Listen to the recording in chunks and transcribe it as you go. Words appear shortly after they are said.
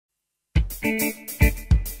On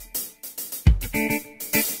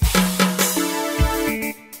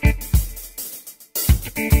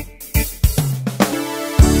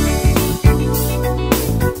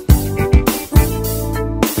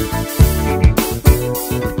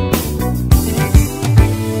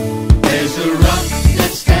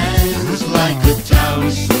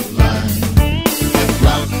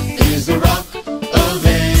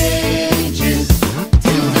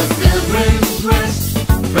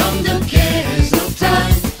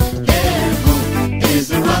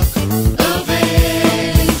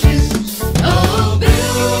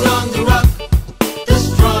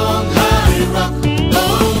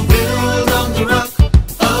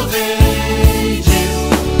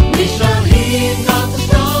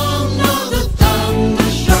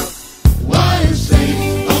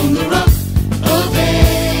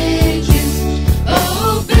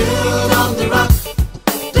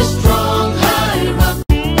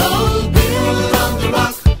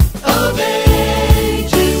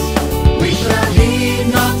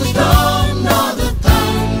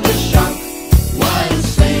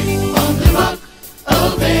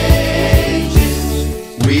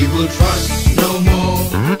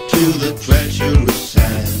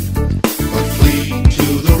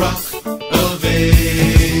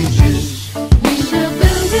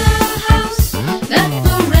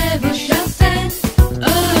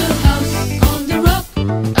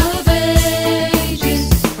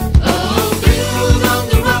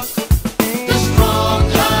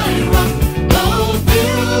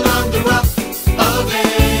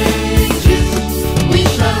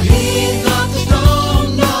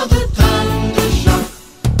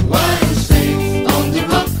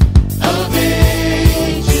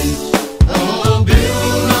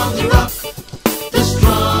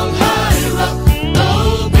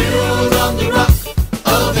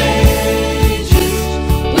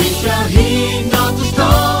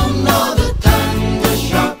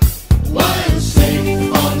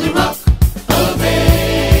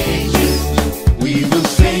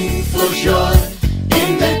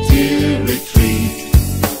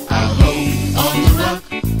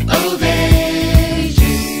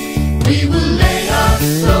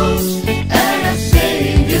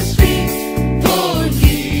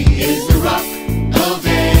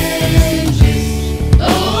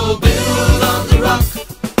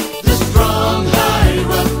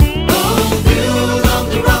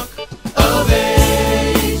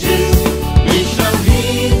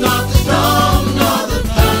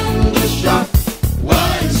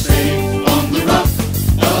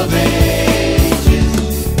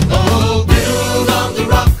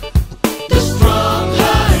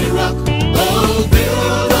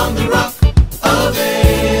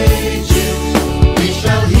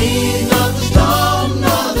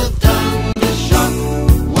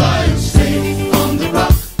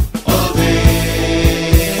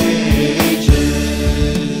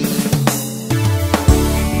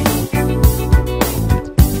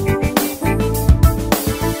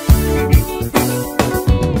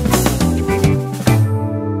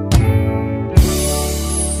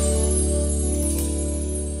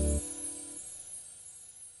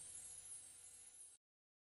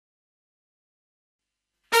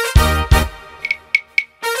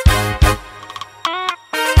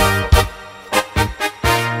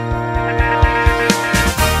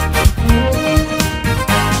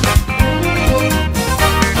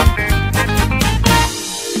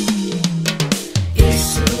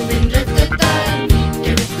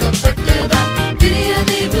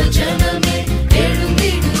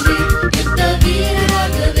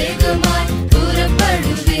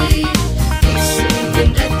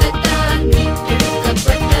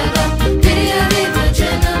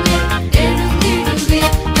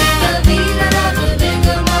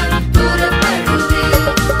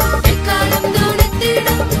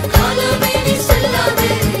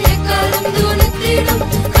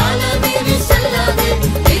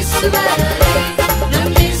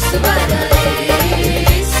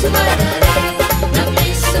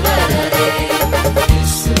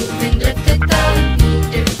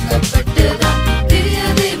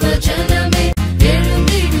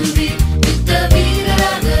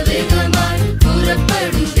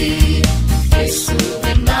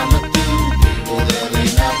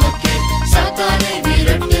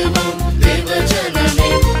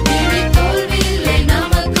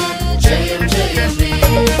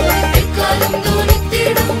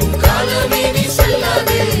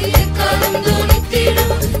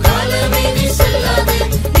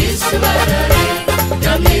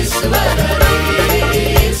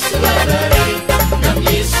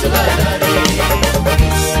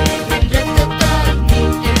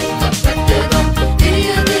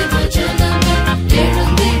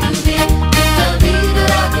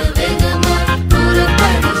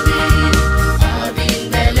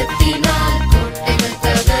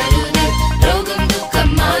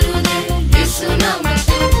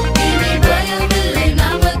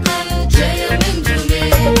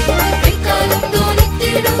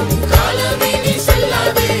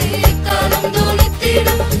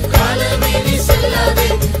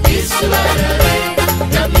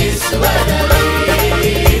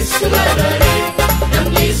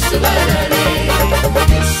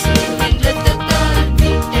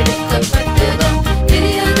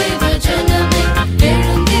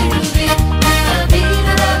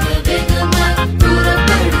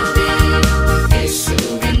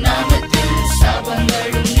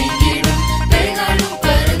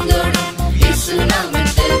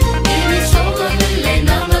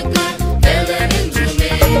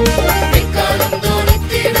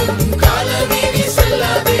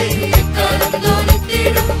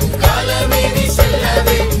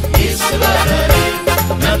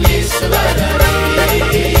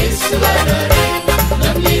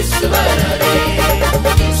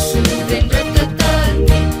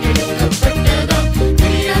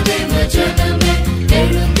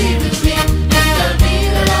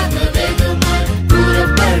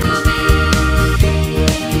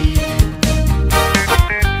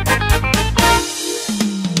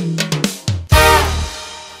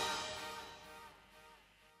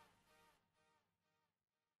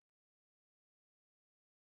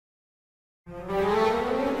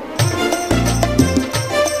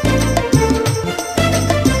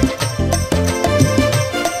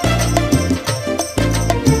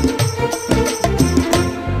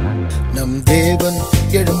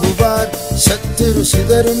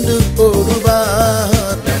சிதறுண்டு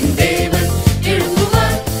போடுவார். நம் தேவன்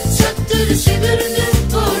எழும்புவார், சத்துரு சிதறுண்டு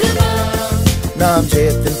போடுவார். நாம்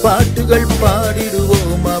ஜெயத்தின் பாட்டுகள்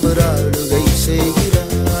பாடிடுவோம், அவர் ஆளுகை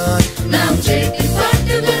செய்கிறார். நாம் ஜெயத்தின்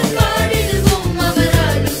பாட்டுகள் பாடிடுவோம், அவர்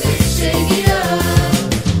ஆளுகை செய்கிறார்.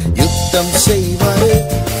 யுத்தம் செய்வாரே,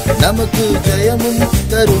 நமக்கு ஜெயமும்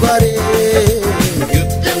தருவாரே.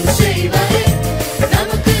 யுத்தம் செய்வாரே,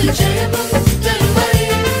 நமக்கு ஜெயமும் தருவாரே.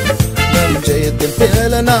 நம் ஜெயத்தின்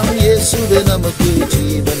மேல நாம் இயேசுவே நமக்கு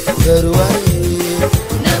ஜீவன் தருவாரே.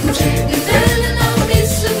 நம் ஜெயத்தின் மேல நாம்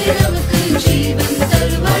இயேசுவே நமக்கு ஜீவன்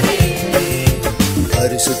தருவாரே.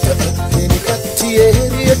 பரிசுத்த அக்கினி பற்றி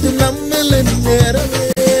ஏறியது நம்மில் நேரமே.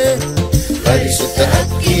 பரிசுத்த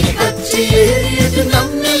அக்கினி பற்றி ஏறியது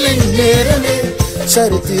நம்மில் நேரமே.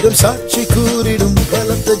 சரித்திரம் சாட்சி கூறிடும்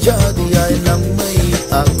பலத்த ஜாதியாய் நம்மை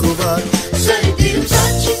ஆக்குவார். சரித்திரம்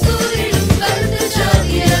சாட்சி கூறிடும் பலத்த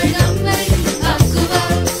ஜாதியாய் நம்மை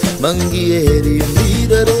ஆக்குவார். மங்கி ஏறியும்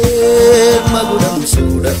வீரரே, மகுடம்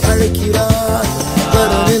சூட அழைக்கிறார்.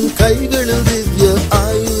 பரனின் கைகளில் திவ்ய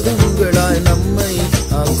ஆயுதங்களாய் நம்மை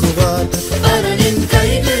ஆக்குவார். பரனின்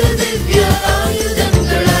கைகளில் திவ்ய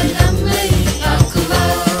ஆயுதங்களாய் நம்மை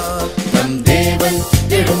ஆக்குவார். நம் தேவன்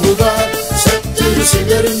எழும்புவார், சத்துரு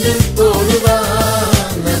சிதறுண்டு போடுவார்.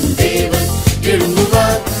 நம் தேவன்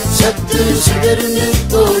எழும்புவார், சத்துரு சிதறுண்டு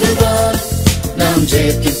போடுவார். நாம்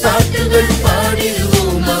ஜெயத்தின் பாட்டுகள்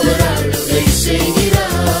பாடிடுவோம், அவர் ஆளுகை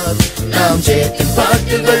செய்கிறார். நாம் ஜெயத்தின்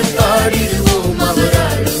பாட்டுகள் பாடிடுவோம், அவர்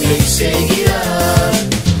ஆளுகை செய்கிறார்.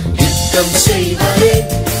 யுத்தம் செய்வாரே,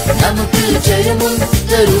 நமக்கு ஜெயமும்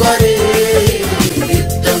தருவாரே.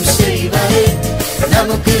 யுத்தம் செய்வாரே,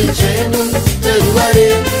 நமக்கு ஜெயமும் தருவாரே.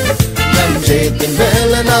 நம் ஜெயத்தின்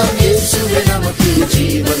மேல நாம் இயேசுவே நமக்கு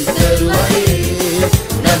ஜீவன் தருவாரே.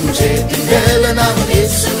 நம் ஜெயத்தின் மேல நாம்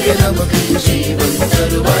இயேசுவே நமக்கு ஜீவன்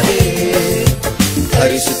தருவாரே.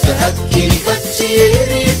 பரிசுத்த அக்கினி பற்றி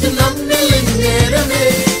ஏறியது நம்மில் நேரமே.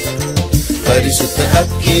 பரிசுத்த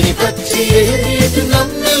அக்கினி பற்றி ஏறியது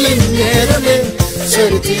நம்மில் நேரமே.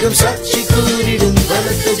 சரித்திரம் சாட்சி கூறிடும்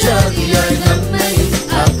பலத்த ஜாதியாய் நம்மை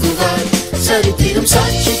ஆக்குவார். சரித்திரம்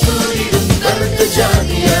சாட்சி கூறிடும் பலத்த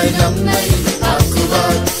ஜாதியாய் நம்மை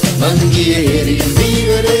ஆக்குவார். மங்கி ஏறியும்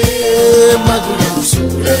வீரரே, மகுடம்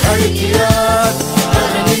சூட அழைக்கிறார்.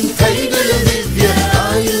 பரனின் கைகளில் திவ்ய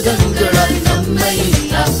ஆயுதங்களாய் நம்மை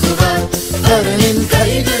ஆக்குவார். பரனின்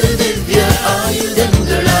கைகளில் திவ்ய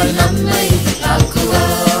ஆயுதங்களாய் நம்மை ஆக்குவார்.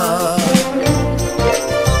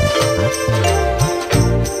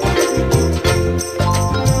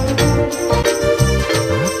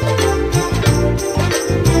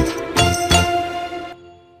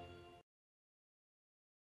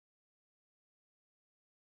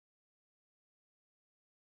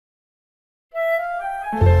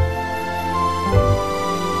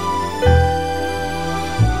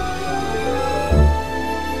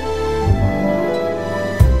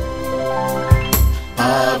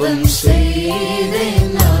 பாவம் செய்தேன்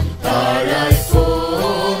நான், பாழாய்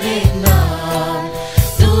போனேன் நான்.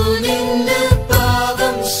 துணிந்து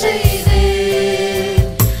பாவம் செய்தேன்,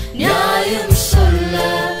 நியாயம் சொல்ல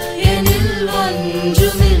எனில்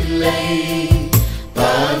ஒன்றுமில்லை.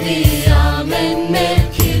 பாவியாம் என் மேல்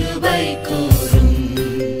கிருபை கூரும்,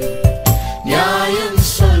 நியாயம்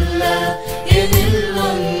சொல்ல எனில்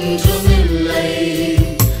ஒன்றுமில்லை.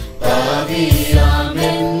 பாவியாம்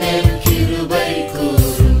என் மேல் கிருபை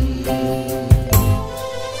கூரும்.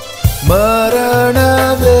 மரண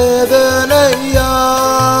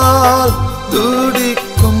வேதனையால்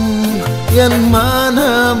துடிக்கும் என்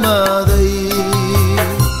மனமதை.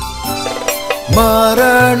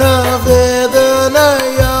 மரண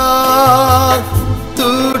வேதனையால்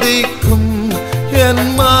துடிக்கும் என்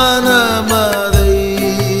மனமதை.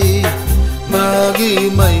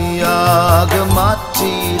 மகிமையாக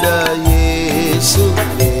மாற்றிட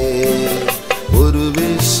இயேசுவே ஒரு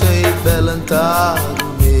விசை பலன்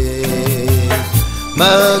தாருமே.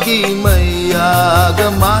 மகிமையாக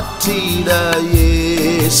மாற்றிட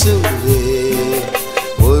இயேசுவே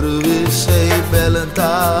ஒரு விசை பலன்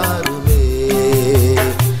தாருமே.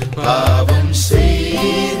 பாவம்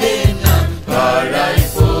செய்தேன் நான், பாழாய்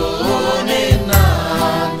போனேன்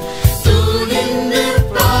நான். துணிந்து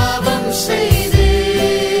பாவம்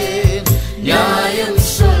செய்தேன், நியாயம்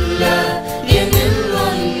சொல்ல எனில்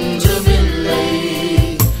ஒன்றுமில்லை.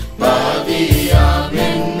 பாவியாம்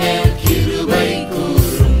என் மேல் கிருபை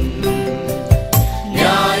கூரும்,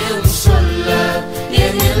 நியாயம் சொல்ல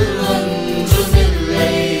எனில்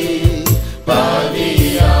ஒன்றுமில்லை.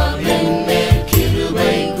 பாவியாம்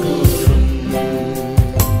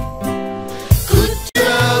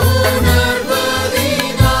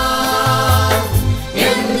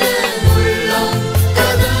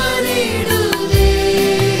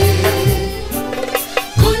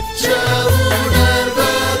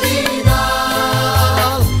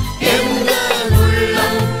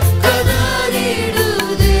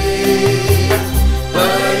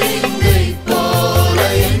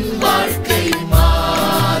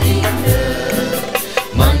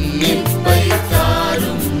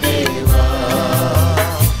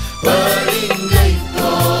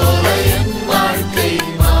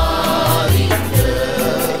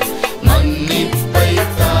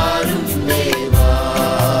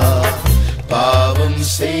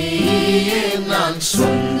செய்யே நான்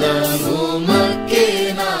சொந்தம் உமக்கே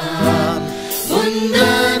நான்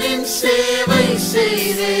உந்தனின் சேவை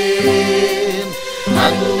செய்தேன்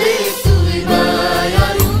அன்பே தூய்மையாய்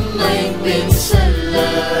உம்மை பின் செல்ல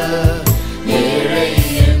ஏழை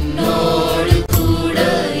என்னோடு கூட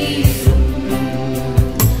இரும்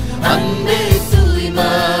அன்பே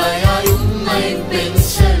தூய்மையாய் உம்மை பின்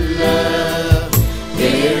செல்ல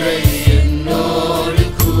ஏழை என்னோடு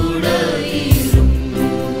கூட இரும்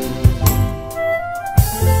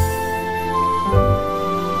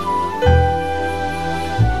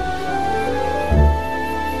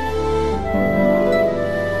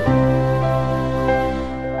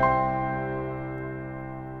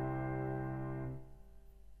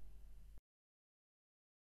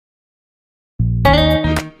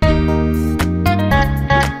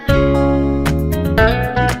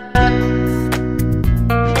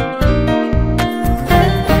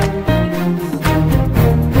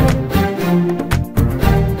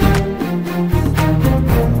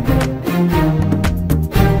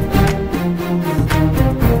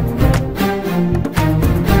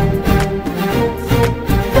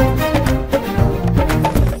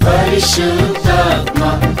పరిశుద్ధాత్మ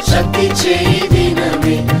శక్తి చేయి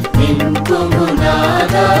దినమే నింపుము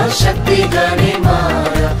నాదా శక్తిగానే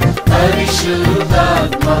మారా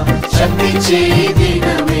పరిశుద్ధాత్మ శక్తి చేయి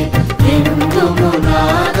దినమే నింపుము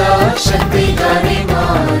నాదా శక్తిగానే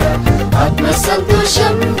మారా ఆత్మ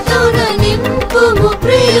సంతోషంతోన నింపుము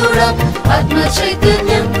ప్రియుడా ఆత్మ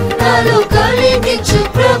చైతన్యం నాలో కలిగించు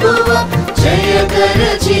ప్రభువా జయకర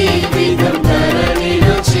జీవితం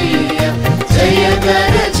ధరణిలో చేయ జయకర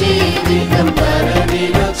జీవితం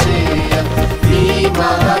ధరణిలో చేయ నీ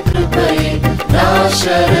మహాకృపయే నా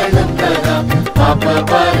శరణం కదా పాప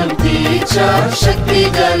భారం తీర్చా శక్తి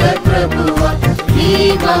గల ప్రభువా నీ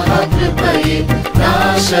మహాకృపయే నా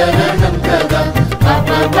శరణం కదా పాప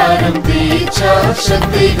భారం తీర్చా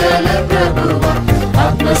శక్తి గల ప్రభువా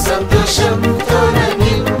ఆత్మ సంతోషంతోన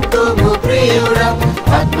నింపుము ప్రియుడా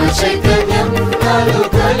ఆత్మ చైతన్యం నాలో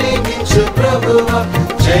కలిగించు ప్రభువా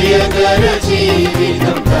జయకర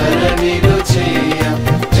జీవితం ధరణిలో చేయ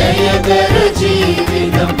జయకర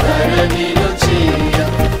జీవితం ధరణిలో చేయ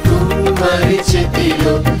కుమ్మరి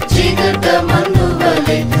చేతిలో చీకట మన్ను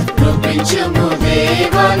వలె రూపించుము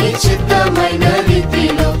దేవాని చిత్తమైన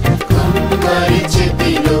రీతిలో కుమ్మరి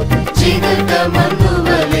చేతిలో చీకట మన్ను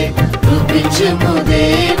వలె రూపించుము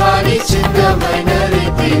దేవాని చిత్తమైన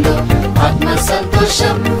రీతిలో ఆత్మ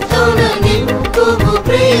సంతోషంతోన నింపుము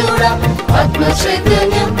ప్రియుడా ఆత్మ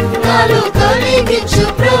చైతన్యం నాలో కలిగించు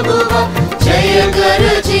ప్రభువా జయకర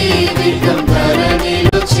జీవితం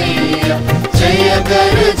ధరణిలో చేయ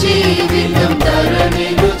జయకర జీవితం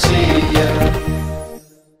ధరణిలో చేయ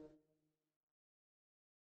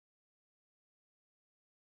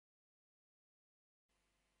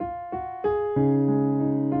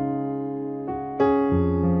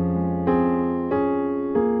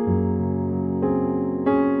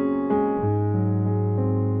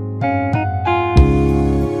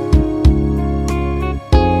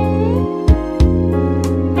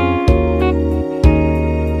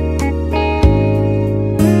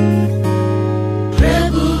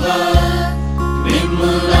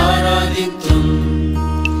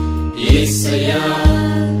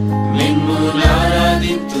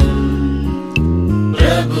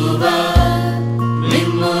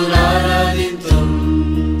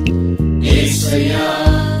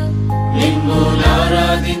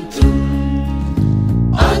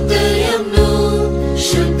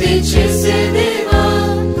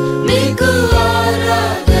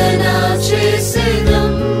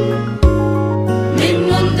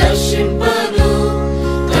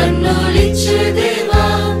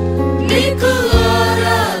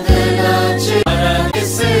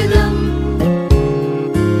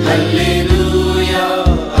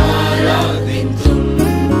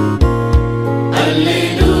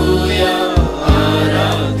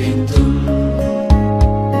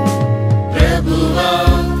ప్రభువా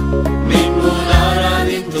మిమ్ముల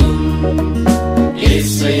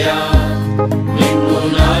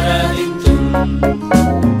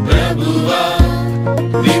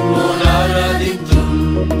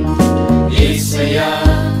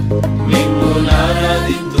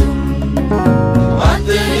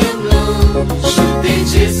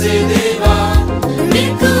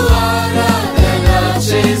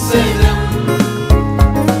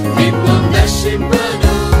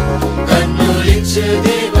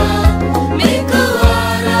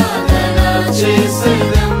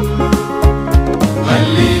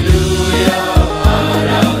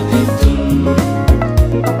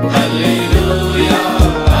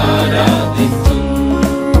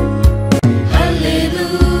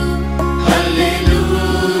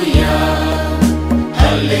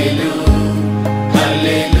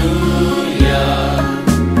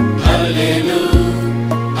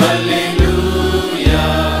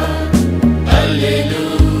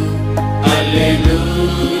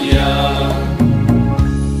हालेलुया।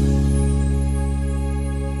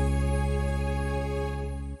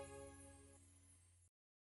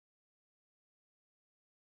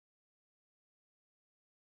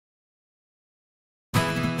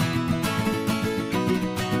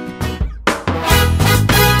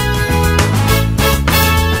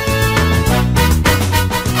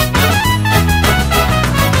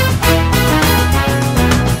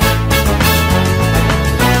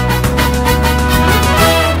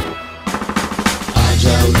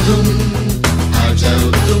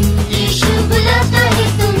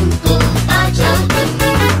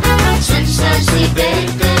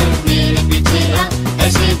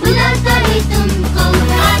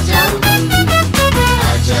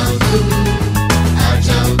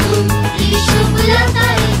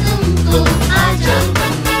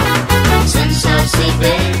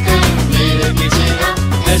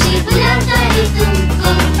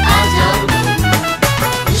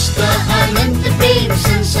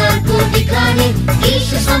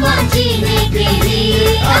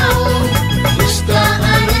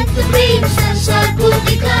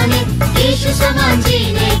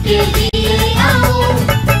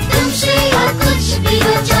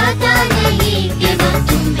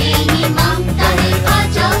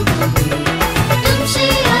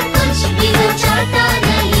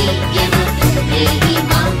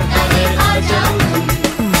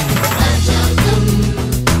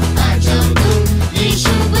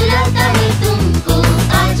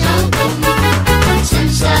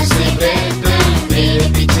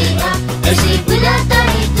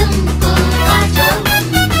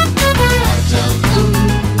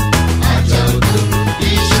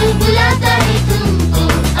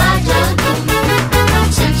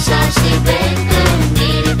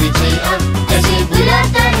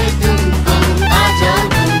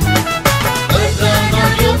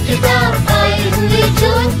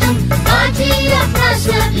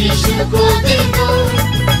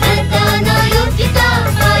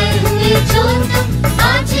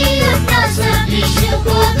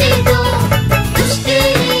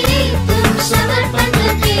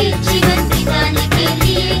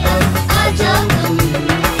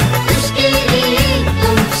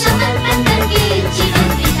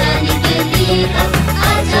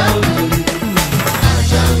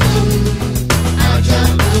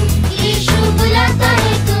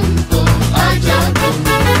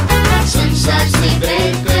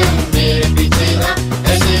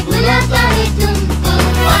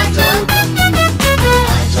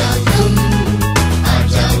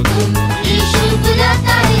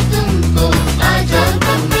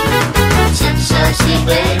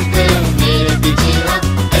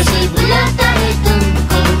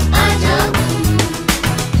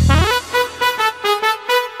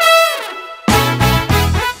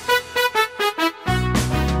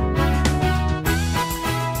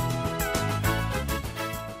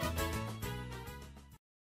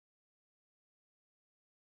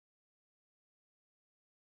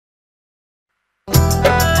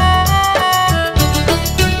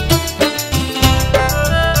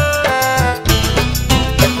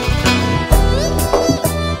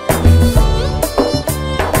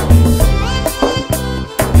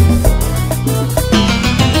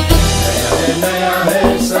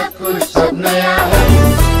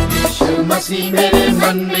 मसीह मेरे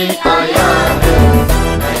मन में आया है,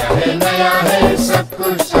 नया है, सब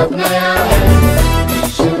कुछ सब नया है।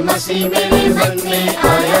 यीशु मसीह मेरे मन में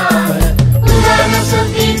आया है, पुराना सब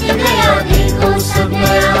बीत गया, देखो सब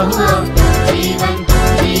नया हुआ। जीवन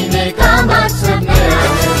जीने का मकसद नया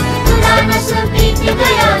है, पुराना सब बीत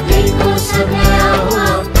गया, देखो सब नया हुआ।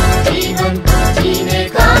 जीवन जीने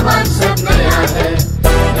का मकसद नया है,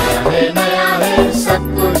 नया है,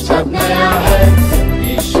 सब कुछ सब नया है।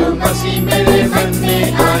 मसीह मेरे मन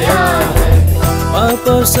में आया है। पाप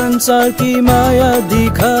और संसार की माया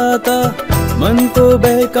दिखाता, मन को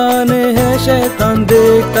बहकाने है शैतान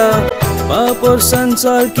देखता। पाप और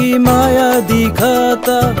संसार की माया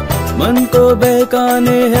दिखाता, मन को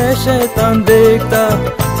बहकाने है शैतान देखता।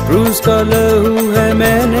 क्रूस का लहू है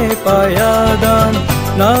मैंने पाया दान,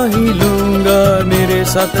 ना ही लूंगा मेरे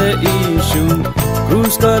साथ यीशु।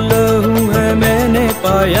 क्रूस का लहू है मैंने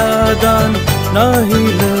पाया दान, ना ही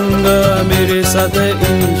लूंगा मेरे साथ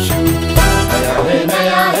यीशु।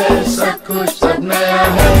 नया है, सब कुछ सब नया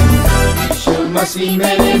है। यीशु मसीह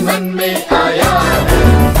मेरे मन में आया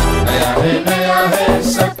है, नया है,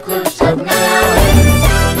 सब कुछ सब नया है।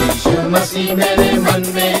 यीशु मसीह मेरे मन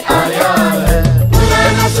में आया है,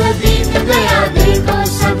 पुराना सब बीत गया, देखो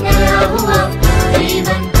सब नया हुआ।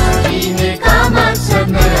 जीवन जीने का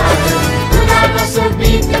मकसद नया है, पुराना सब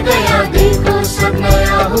बीत गया, देखो सब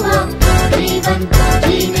नया हुआ।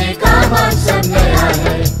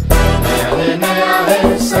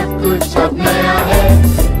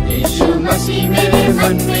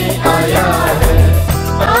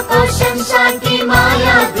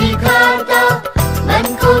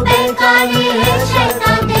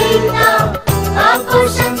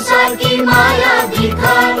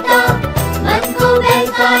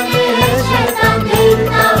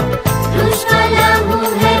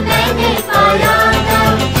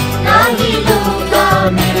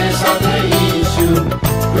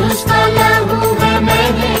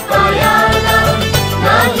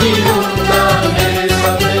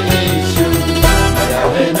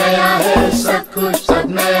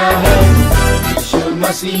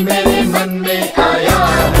 मसीह मेरे मन में आया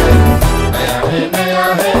है, नया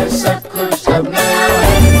है सब कुछ अब नया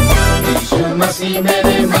है। यीशु मसीह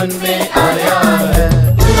मेरे मन में आया है।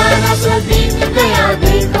 पुराना सब बीत गया,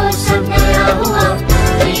 देखो सब नया हुआ,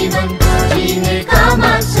 जीवन जीने का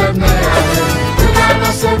मन सब नया है।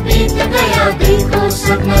 पुराना सब बीत गया, देखो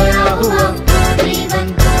सब नया हुआ, जीवन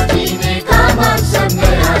जीने का मन सब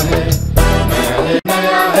नया है।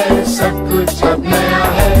 नया है सब कुछ अब नया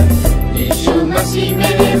है। यीशु मसीह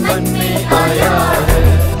मेरे मन में आया है।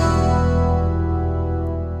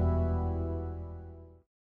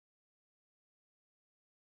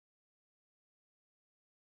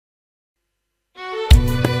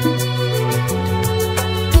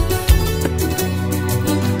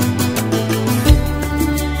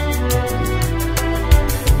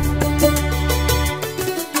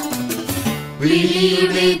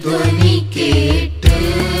 വിളിയുടെ ധ്വനി കേട്ട്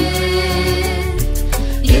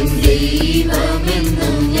എൻ ദൈവമെന്നു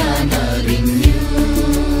ഞാൻ അറിഞ്ഞു.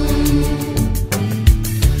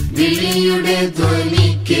 വിളിയുടെ ധ്വനി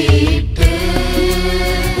കേട്ട്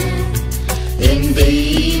എൻ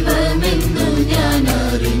ദൈവമെന്നു ഞാൻ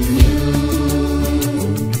അറിഞ്ഞു.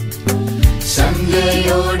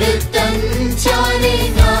 സന്ധ്യയോട് തൻ ചാരെ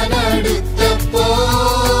ഞാൻ അടുത്തപ്പോ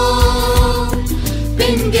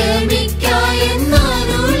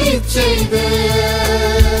പിൻഗമിക്കായെന്നരുളി ചെയ്ത്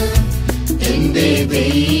എന്റെ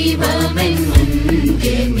ദൈവമെൻ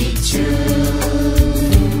മുൻഗമിച്ചു.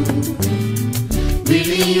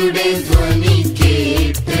 വിളിയുടെ ധ്വനി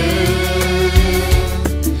കേട്ട്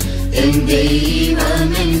എൻ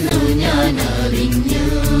ദൈവമെന്നു ഞാൻ അറിഞ്ഞു.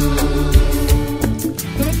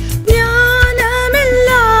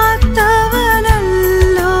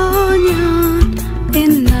 ജ്ഞാനമില്ലാത്തവനല്ലോ ഞാൻ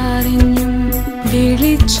എന്നറിഞ്ഞും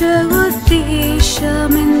വിളിച്ച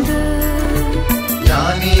ഉദ്ദേശമെന്ത്?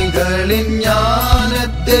 ജ്ഞാനികളിൻ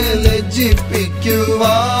ജ്ഞാനത്തെ ലജ്ജിപ്പിക്കുവാൻ,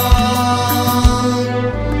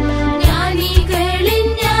 ജ്ഞാനികളിൻ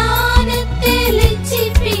ജ്ഞാനത്തെ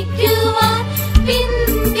ലജ്ജിപ്പിക്കുവാൻ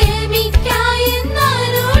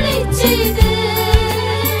പിൻഗമിക്കായെന്നരുളി ചെയ്ത്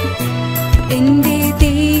എന്റെ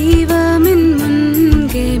ദൈവമെൻ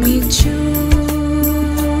മുൻഗമിച്ചു.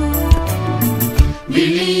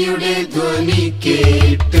 വിളിയുടെ ധ്വനി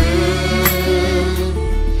കേട്ട്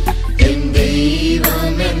എൻ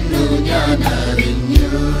ദൈവമെന്നു ഞാൻ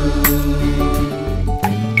അറിഞ്ഞു.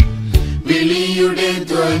 വിളിയുടെ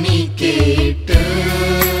ധ്വനി കേട്ട്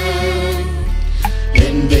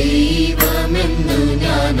എൻ ദൈവമെന്നു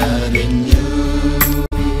ഞാൻ അറിഞ്ഞു.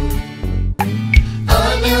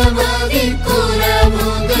 അനവധി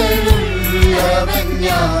കുറവുകളുള്ളവൻ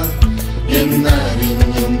ഞാൻ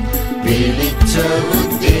എന്നറിഞ്ഞും വിളിച്ച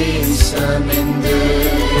ഉദ്ദേശമെന്ത്?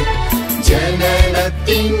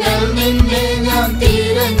 ജനനത്തിങ്കൽ നിന്നെ ഞാൻ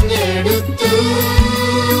തിരഞ്ഞെടുത്തു.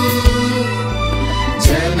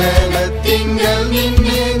 ജനനത്തിങ്കൽ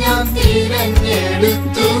നിന്നെ ഞാൻ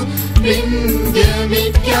തിരഞ്ഞെടുത്തു.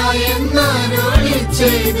 പിൻഗമിക്കായെന്നരുളി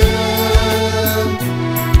ചെയ്ത്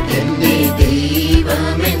എന്റെ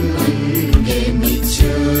ദൈവമെൻ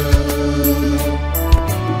മുൻഗമിച്ചു.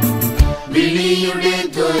 വിളിയുടെ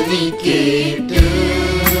ധ്വനി കേട്ട്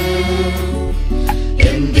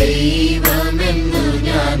എൻ ദൈവമെന്നു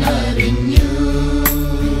ഞാൻ അറിഞ്ഞു.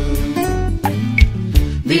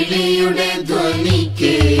 വിളിയുടെ ധ്വനി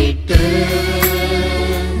കേട്ട്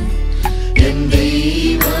എൻ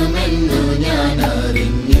ദൈവമെന്നു ഞാൻ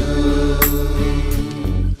അറിഞ്ഞു.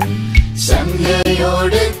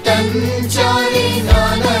 സന്ധ്യയോട് തൻ ചാരി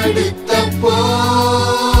ഞാൻ അടുത്തപ്പോ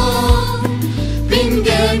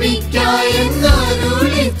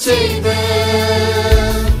പിൻഗമിക്കായെന്നരുളി ചെയ്ത്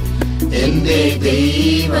എന്റെ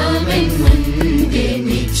ദൈവമെൻ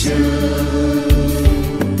മുൻഗമിച്ചു.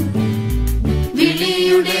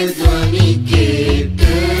 വിളിയുടെ ധ്വനി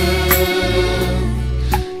കേട്ട്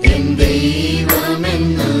എൻ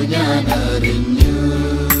ദൈവമെന്നു ഞാൻ അറിഞ്ഞു.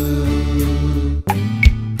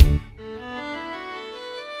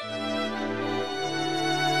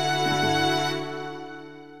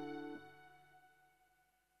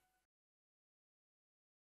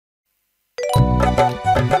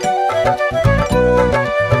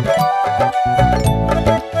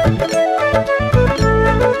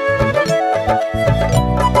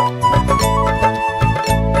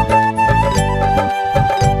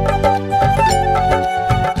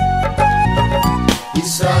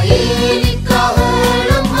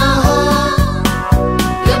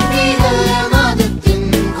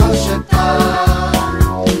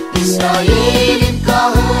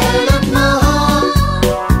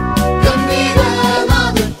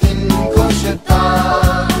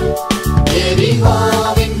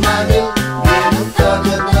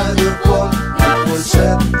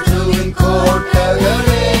 ശത്രുവിൻ കോട്ടകൾ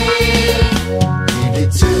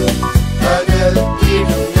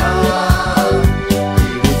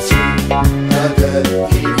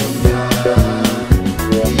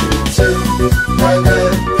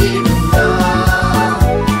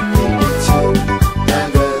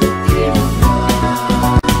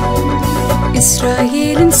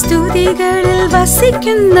സ്തുതികളിൽ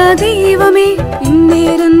വസിക്കുന്ന ദൈവമേ,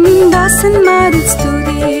 ഇന്നേരം നിൻ ദാസന്മാരിൽ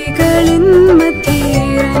സ്തുതികളിൻ മധ്യേ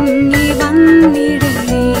ഇറങ്ങി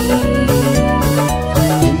വന്നിടണേ.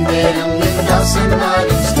 ഇന്നേരം നിൻ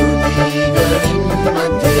ദാസന്മാരിൽ സ്തുതികളിൻ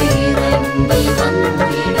മധ്യേ ഇറങ്ങി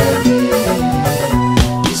വന്നിടണേ.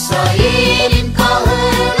 ഇസ്രായേലിൻ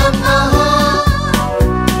കാഹളം മഹാ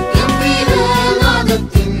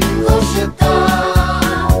ഗംഭീരനാദത്തിൻ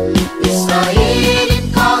ഘോഷത്താൽ, ഇസ്രായേലിൻ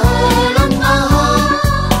കാഹളം മഹാ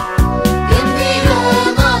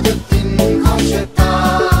ഗംഭീരനാദത്തിൻ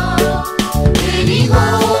ഘോഷത്താൽ,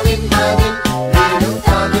 എരിഹോവിൻ മതിൽ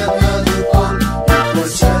വീണുതകർന്നതുപോൽ ഇപ്പോൾ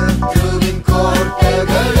ശത്രുവിൻ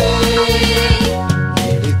കോട്ടകളെ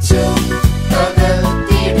ഇടിച്ചു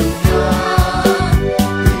തകർത്തിടും ഞാൻ,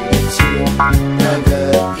 ഇടിച്ചു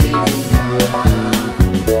തകർത്തിടും ഞാൻ,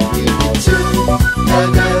 ഇടിച്ചു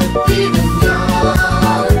തകർത്തിടും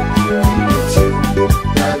ഞാൻ, ഇടിച്ചു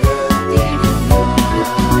തകർത്തിടും ഞാൻ.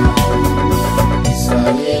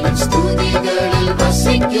 ഇസ്രായേലിൻ സ്തുതികളിൽ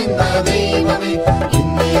വസിക്കുന്ന ദൈവമേ,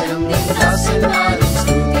 ഇന്നേരം നിൻ ദാസന്മാരിൽ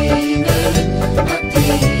സ്തുതികളിൻ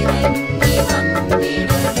മധ്യേ ഇറങ്ങി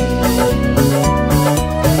വന്നിടണേ.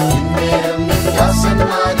 ഇന്നേരം നിൻ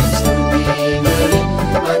ദാസന്മാരിൽ സ്തുതികളിൻ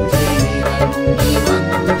മധ്യേ ഇറങ്ങി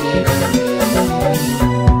വന്നിടണേ.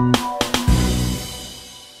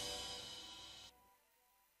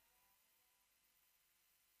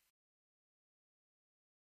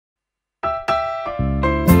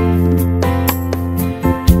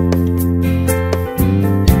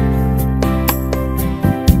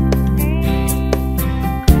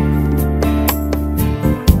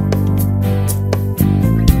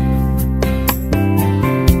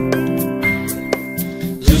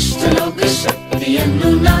 ದುಷ್ಟಲೋಕ ಶಕ್ತಿಯನ್ನು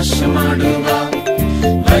ನಾಶ ಮಾಡುವ,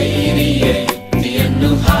 ವೈರಿಯ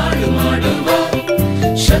ಯುಕ್ತಿಯನ್ನು ಹಾಳು ಮಾಡುವ,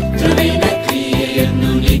 ಶತ್ರುವಿನ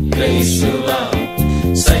ಕ್ರಿಯೆಯನ್ನು ನಿಗ್ರಹಿಸುವ,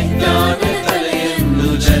 ಸೈತಾನ ತಲೆಯನ್ನು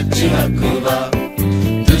ಜಜ್ಜಿ ಹಾಕುವ.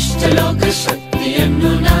 ದುಷ್ಟಲೋಕ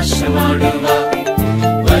ಶಕ್ತಿಯನ್ನು ನಾಶ ಮಾಡುವ,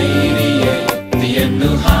 ವೈರಿಯ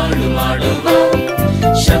ಯುಕ್ತಿಯನ್ನು ಹಾಳು ಮಾಡುವ,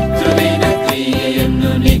 ಶತ್ರುವಿನ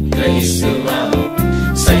ಕ್ರಿಯೆಯನ್ನು ನಿಗ್ರಹಿಸುವ,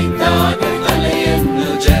 ಸೈತಾನ ತಲೆಯನ್ನು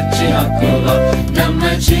ಜಜ್ಜಿ ಹಾಕುವ. ನಮ್ಮ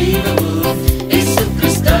ಜೀವವು ಯೇಸು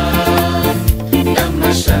ಕ್ರಿಸ್ತ, ನಮ್ಮ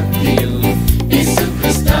ಶಕ್ತಿಯು ಯೇಸು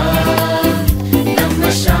ಕ್ರಿಸ್ತ, ನಮ್ಮ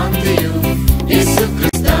ಶಾಂತಿಯು ಯೇಸು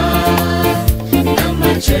ಕ್ರಿಸ್ತ, ನಮ್ಮ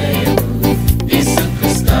ಜಯವು ಯೇಸು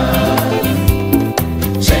ಕ್ರಿಸ್ತ.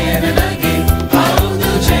 ಜಯ ನನಗೆ,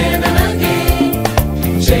 ಹೌದು ಜಯ ನನಗೆ,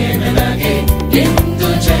 ಜಯ ನನಗೆ, ಎಂದು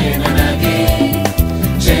ಜಯ ನನಗೆ,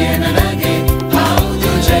 ಜಯ ನನಗೆ,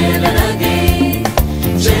 ಹೌದು ಜಯ ನನಗೆ,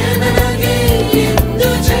 ಜಯ ನನಗೆ, ಎಂದು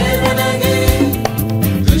ಜಯ ನನಗೆ.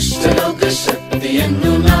 ದುಷ್ಟಲೋಕ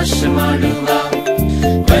ಶಕ್ತಿಯನ್ನು ನಾಶ ಮಾಡುವ,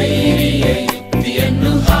 ವೈರಿಯ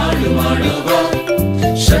ಯುಕ್ತಿಯನ್ನು ಹಾಳು ಮಾಡುವ,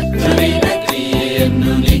 ಶತ್ರುವಿನ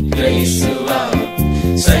ಕ್ರಿಯೆಯನ್ನು ನಿಗ್ರಹಿಸುವ,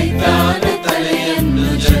 ಸೈತಾನ ತಲೆಯನ್ನು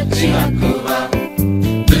ಜಜ್ಜಿ ಹಾಕುವ.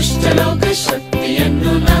 ದುಷ್ಟಲೋಕ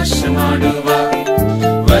ಶಕ್ತಿಯನ್ನು ನಾಶ ಮಾಡುವ,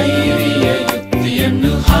 ವೈರಿಯ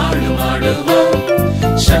ಯುಕ್ತಿಯನ್ನು ಹಾಳು ಮಾಡುವ,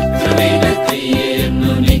 ಶತ್ರುವಿನ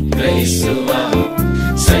ಕ್ರಿಯೆಯನ್ನು ನಿಗ್ರಹಿಸುವ,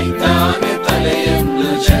 ಸೈತಾನ ತಲೆಯನ್ನು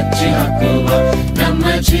ಜಜ್ಜಿ ಹಾಕುವ. ನಮ್ಮ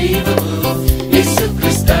ಜೀವವು ಯೇಸು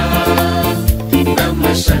ಕ್ರಿಸ್ತ, ನಮ್ಮ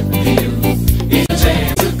ಶಕ್ತಿಯು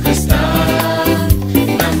ಯೇಸು ಕ್ರಿಸ್ತ,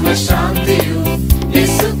 ನಮ್ಮ ಶಾಂತಿಯು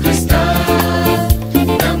ಯೇಸು ಕ್ರಿಸ್ತ,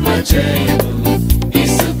 ನಮ್ಮ ಜಯವು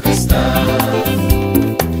ಯೇಸು ಕ್ರಿಸ್ತ.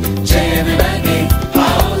 ಜಯ ನನಗೆ,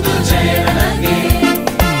 ಹೌದು ಜಯ ನನಗೆ,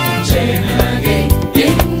 ಜಯ ನನಗೆ,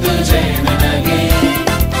 ಎಂದು ಜಯ ನನಗೆ,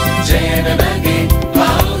 ಜಯ ನನಗೆ,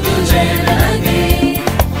 ಹೌದು ಜಯ ನನಗೆ,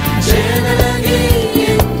 ಜಯ ನನಗೆ,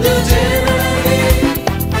 ಎಂದು ಜಯ ನನಗೆ,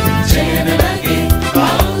 ಜಯ ನನಗೆ,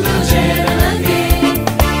 ಹೌದು ಜಯ ನನಗೆ,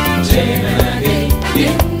 ಜಯ ನನಗೆ,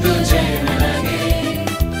 ಎಂದು ಜಯ ನನಗೆ,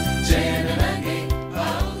 ಜಯ ನನಗೆ,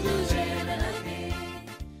 ಹೌದು ಜಯ ನನಗೆ.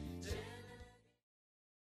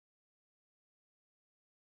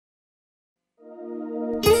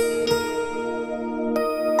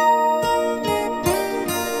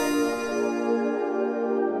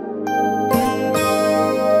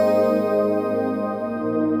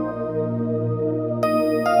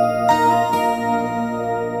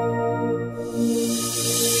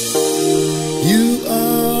 You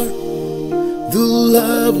are the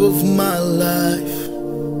love of my life.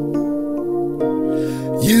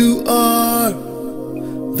 You are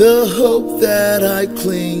the hope that I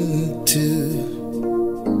cling to.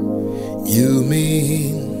 You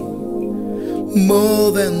mean more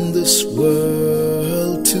than this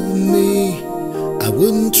world to me. I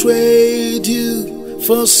wouldn't trade you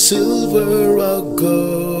for silver or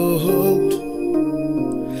gold.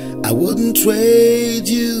 I I wouldn't trade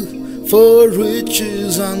you for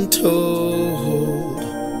riches untold.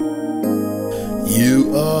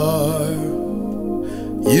 You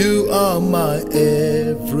are my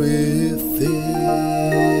everything.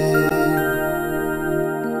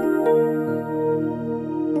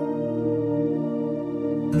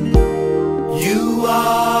 You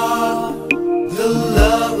are the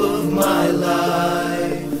love of my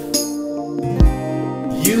life.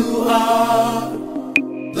 You are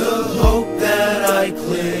the hope that I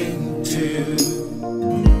cling to.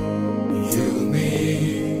 You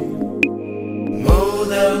mean more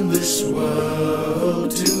than this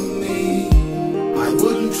world to me. I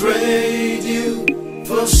wouldn't trade you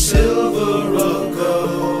for silver or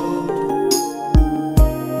gold.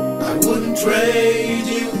 I wouldn't trade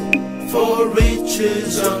you for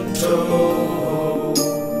riches untold.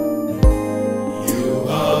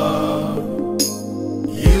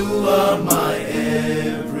 You are my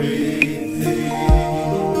everything.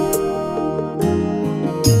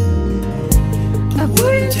 I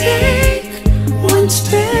wouldn't take one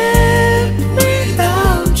step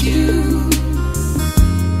without you.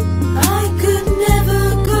 I could never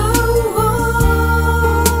go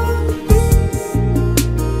on.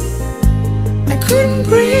 I couldn't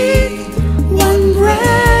breathe one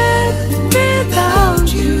breath without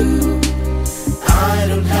you. I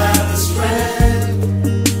don't have the strength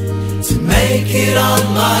to make it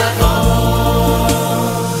on my own.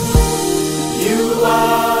 You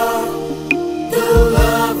are the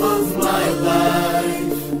love of my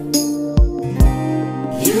life.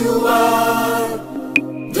 You are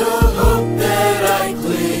the hope that I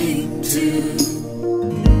cling to.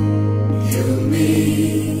 You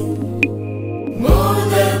mean more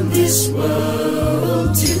than this world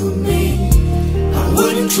to me. I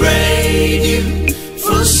wouldn't trade you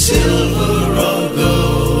for silver or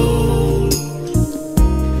gold.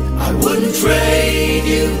 I wouldn't trade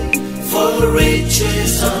you for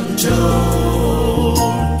riches untold.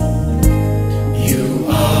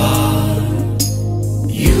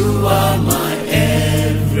 You are my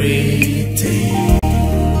everything.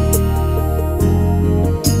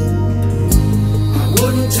 I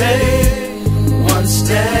wouldn't take one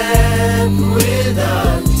step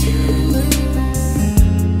without you.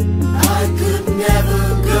 I could never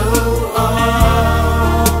go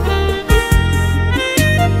on.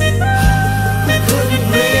 I couldn't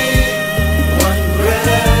breathe one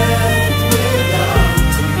breath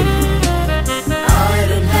without you. I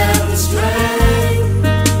don't have the strength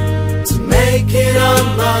to make it on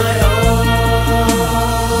my own.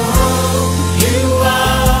 You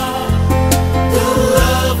are the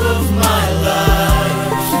love of my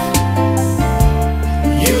life.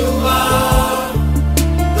 You are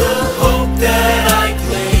the hope that I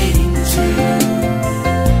cling to.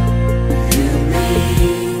 You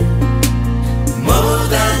mean more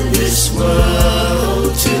than this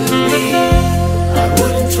world to me. I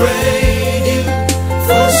wouldn't trade you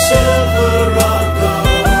for silver or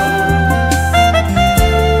gold.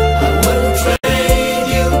 I wouldn't trade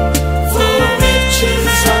you for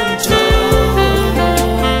riches untold.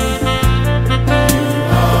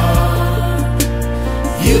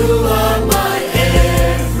 You are my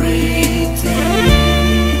everything.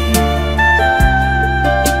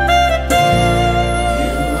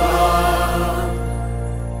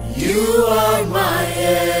 You are my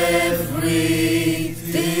everything.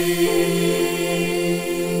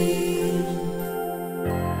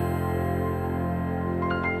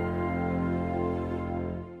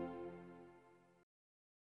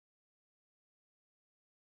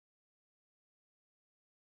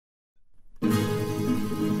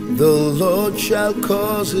 The Lord shall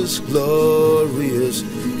cause his glorious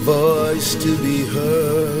voice to be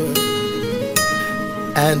heard,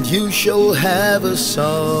 and you shall have a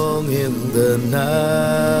song in the night.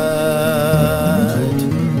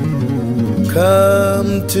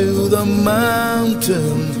 Come to the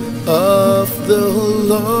mountain of the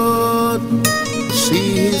Lord,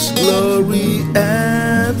 see his glory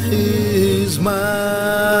and his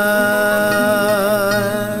might.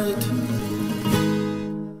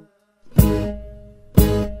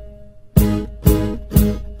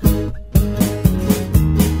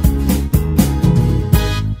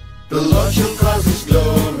 The Lord shall cause his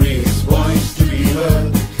glorious voice to be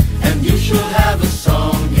heard, and you shall have a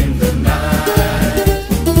song in the night.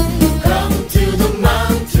 Come to the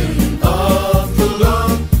mountain of the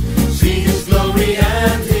Lord, see his glory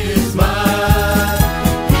and his might.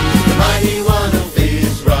 He's the mighty one of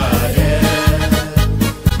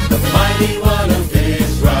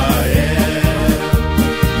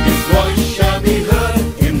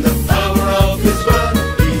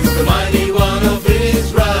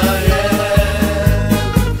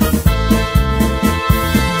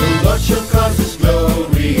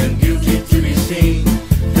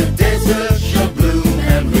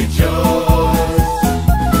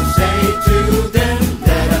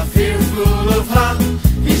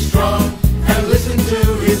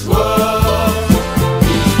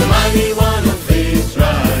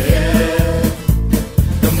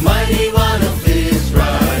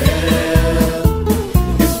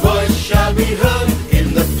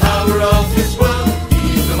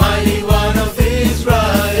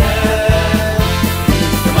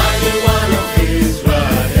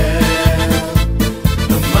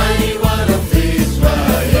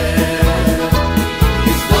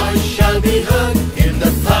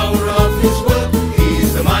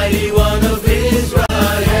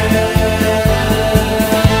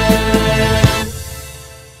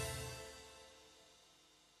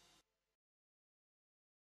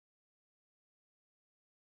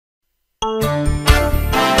It's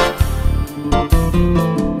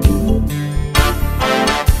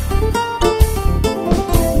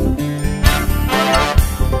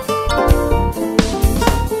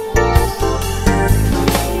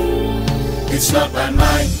not by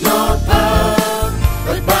might nor power,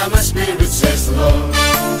 but by my Spirit, says the Lord.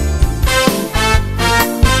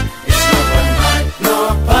 It's not by might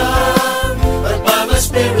nor power, but by my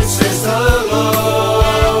Spirit, says the Lord.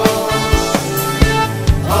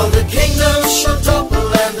 All the kingdoms shall topple,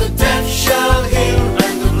 and the deaf shall hear,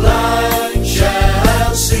 and the blind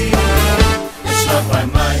shall see. It's not by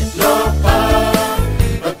might nor power,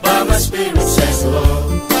 but by my Spirit, says the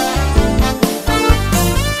Lord.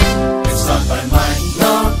 It's not by might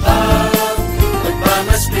nor power, but by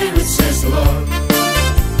my Spirit, says the Lord.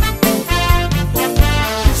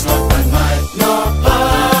 It's not by might nor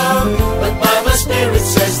power, but by my Spirit,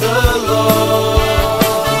 says the Lord.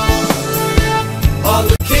 All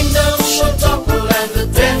the kingdoms shall topple, and the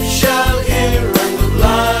deaf shall hear, and the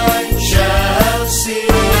blind shall see.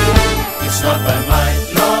 It's not by might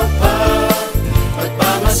nor power, but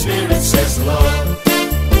by my Spirit, says the Lord.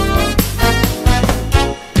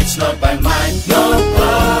 It's not by might nor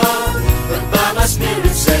power, but by my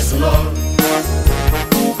Spirit, says the Lord.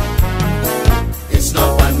 It's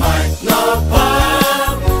not by might nor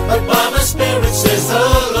power, but by my Spirit, says the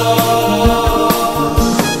Lord.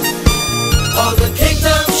 All the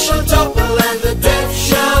kingdoms shall topple, and the deaf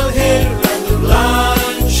shall hear, and the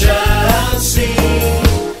blind shall see.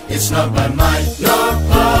 It's not by might nor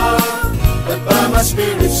power, but by my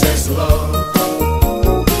Spirit, says the Lord.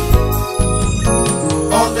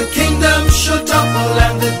 All the kingdoms shall topple,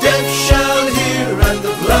 and the deaf shall hear, and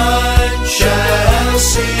the blind shall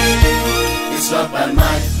see. It's not by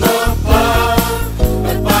might nor power,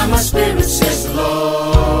 but by my Spirit, says the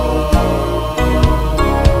Lord.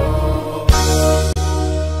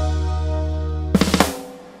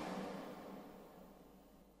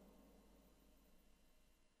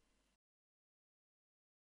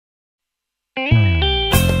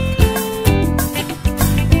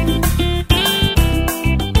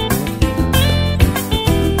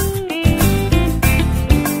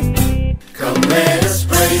 Come, let us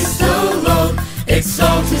praise the Lord,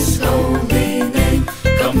 exalt His holy name.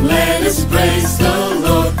 Come, let us praise the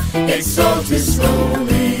Lord, exalt His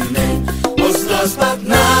holy name. Was lost, but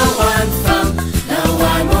now I'm found. Now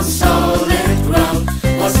I'm on solid ground.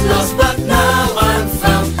 Was lost, but now I'm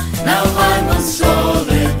found. Now I'm on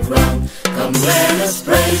solid ground. Come, let us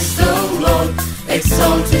praise the Lord,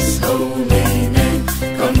 exalt His holy name.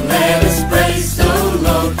 Come, let us praise the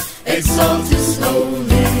Lord, exalt His holy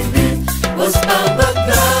name. Was bound, but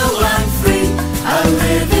now I'm free. I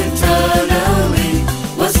live eternally.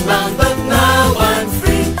 Was bound, but now I'm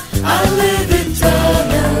free. I live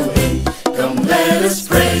eternally. Come, let us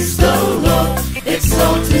praise the Lord,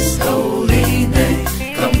 exalt His holy name.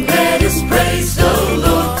 Come, let us praise the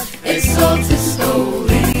Lord, exalt His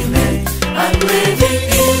holy name. I'm living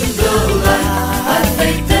in the light, by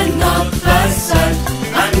faith and not by sight.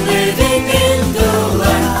 I'm living in the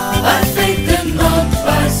light, by faith and not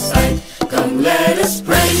by sight. Come, let us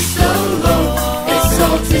praise the Lord,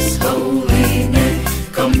 exalt His holy name.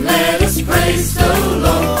 Come, let us praise the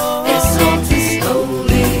Lord, exalt His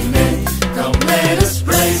holy name. Come, let us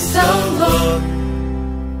praise the Lord.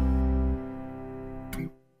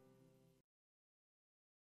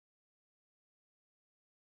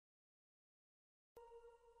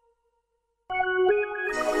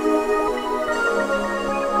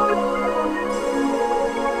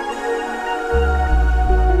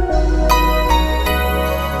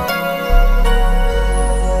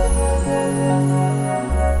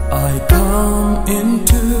 I come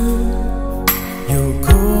into your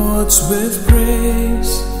courts with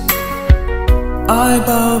praise. I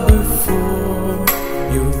bow before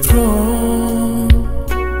your throne.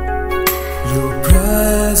 Your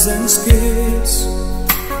presence gives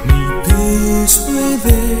me peace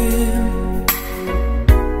within,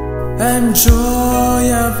 and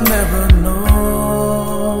joy I've never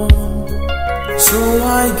known. So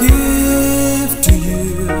I give to you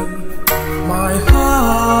my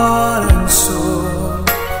heart and soul.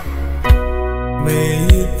 May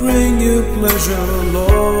it bring you pleasure,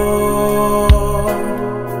 Lord.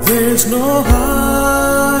 There's no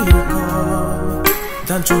higher God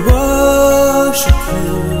than to worship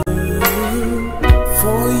you,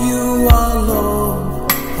 for you are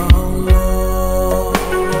Lord, our Lord.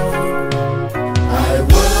 I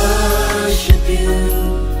worship you,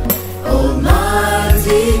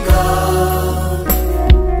 Almighty God.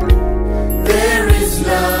 There is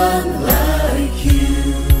none like you.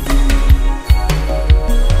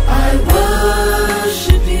 I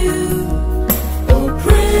worship you,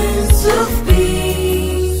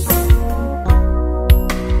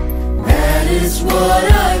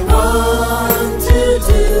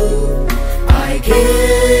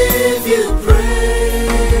 give you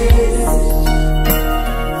praise,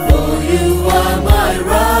 for you are my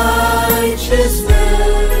righteousness.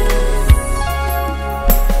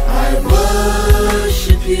 I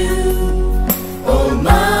worship you,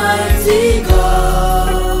 Almighty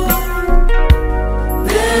God.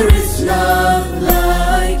 There is none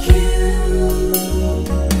like you.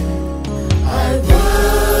 I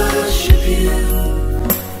worship you,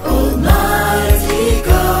 Almighty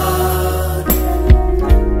God.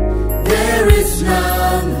 There is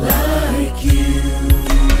none like you.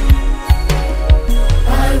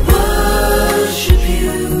 I worship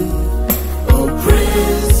you, O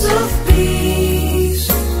Prince of Peace.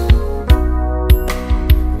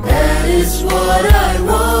 That is what I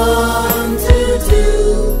want to do.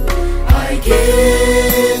 I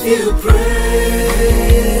give you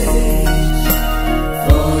praise,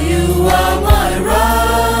 for you are my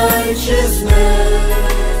righteousness.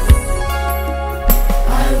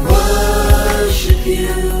 I worship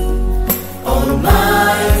you,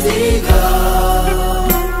 Almighty God.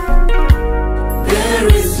 There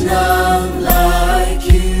is none like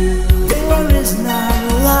you. There is none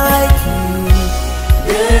like you.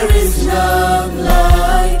 There is none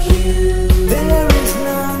like you. There is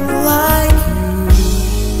none like you.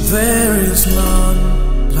 There is none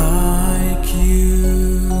like you.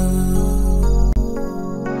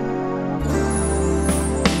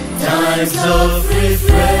 Times of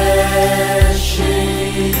refreshing,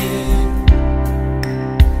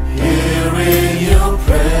 here in your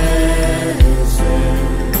presence.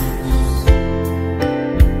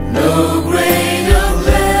 No greater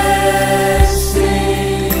blessing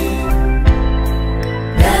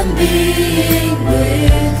than being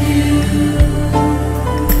with you.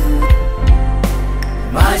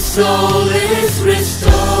 My soul is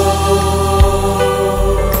restored,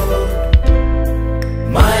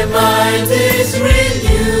 my mind is renewed.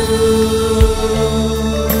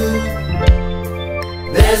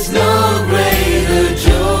 There's no greater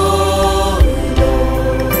joy,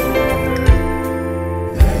 Lord,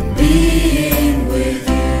 than being with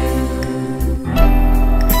you.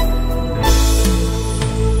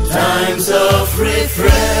 Times of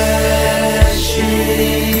refreshing,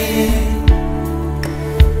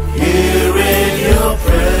 here in your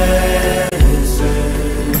presence.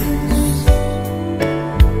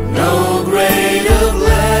 No greater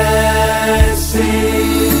blessing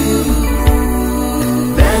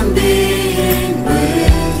than being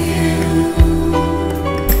with you.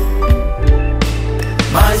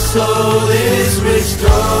 My soul is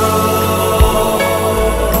restored,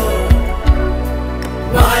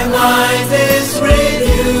 my mind is renewed.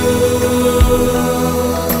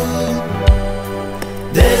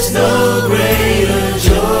 There's no greater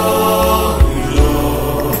joy,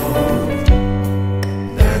 Lord,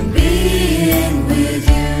 than being with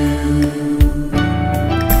you.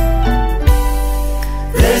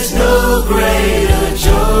 There's no greater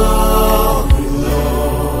joy,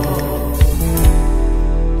 Lord,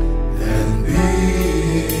 than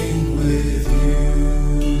being with you.